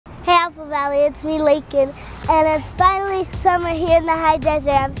Valley. It's me, Leikyn, and it's finally summer here in the high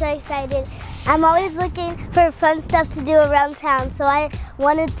desert. I'm so excited. I'm always looking for fun stuff to do around town, so I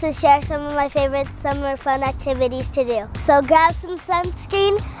wanted to share some of my favorite summer fun activities to do. So grab some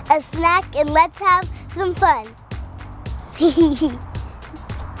sunscreen, a snack, and let's have some fun.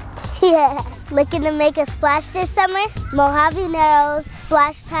 Yeah. Looking to make a splash this summer? Mojave Narrows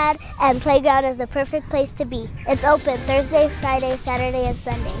Splash Pad and Playground is the perfect place to be. It's open Thursday, Friday, Saturday, and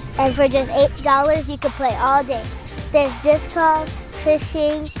Sunday. And for just $8, you can play all day. There's disc golf,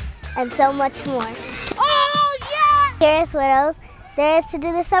 fishing, and so much more. Oh, yeah! Curious what else there is to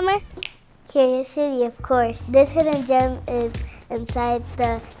do this summer? Curious City, of course. This hidden gem is inside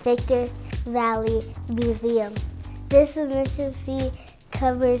the Victor Valley Museum. This admission fee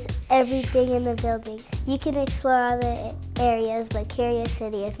covers everything in the building. You can explore other areas, but Curious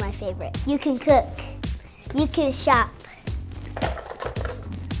City is my favorite. You can cook, you can shop,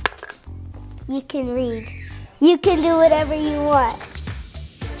 you can read, you can do whatever you want.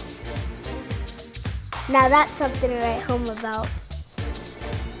 Now that's something to write home about.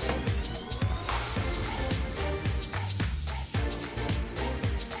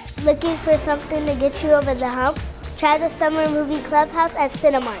 Looking for something to get you over the hump? Try the Summer Movie Clubhouse at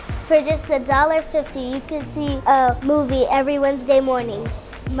Cinemark. For just $1.50, you can see a movie every Wednesday morning.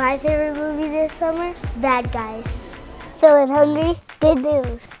 My favorite movie this summer? Bad Guys. Feeling hungry? Good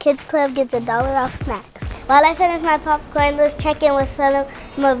news. Kids Club gets $1 off snacks. While I finish my popcorn, let's check in with some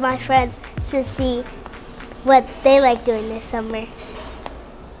of my friends to see what they like doing this summer.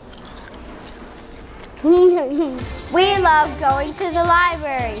 We love going to the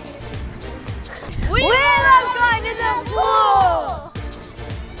library. We love going to the pool.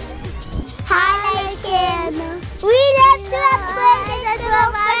 Hi, Leikyn. We love to play with our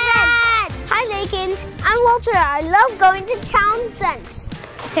friends. Hi, Leikyn. I'm Walter. I love going to Townsend.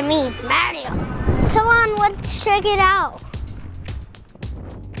 To me, Mario. Come on, let's check it out.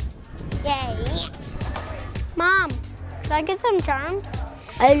 Yay. Mom, can I get some charms?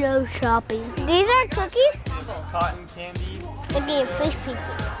 I love shopping. These are cookies? Cotton candy. It'd be a fish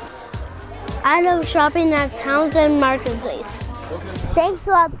pizza. I love shopping at Townsend Marketplace. Thanks,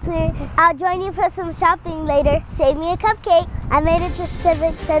 Walter. I'll join you for some shopping later. Save me a cupcake. I made it to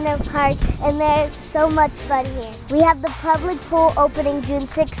Civic Center Park, and there's so much fun here. We have the public pool opening June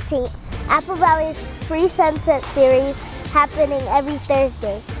 16th. Apple Valley's free Sunset series happening every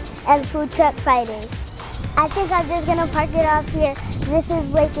Thursday, and Food Truck Fridays. I think I'm just gonna park it off here. This is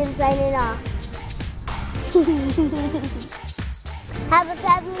Leikyn signing off. Have a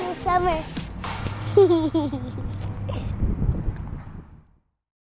fabulous summer.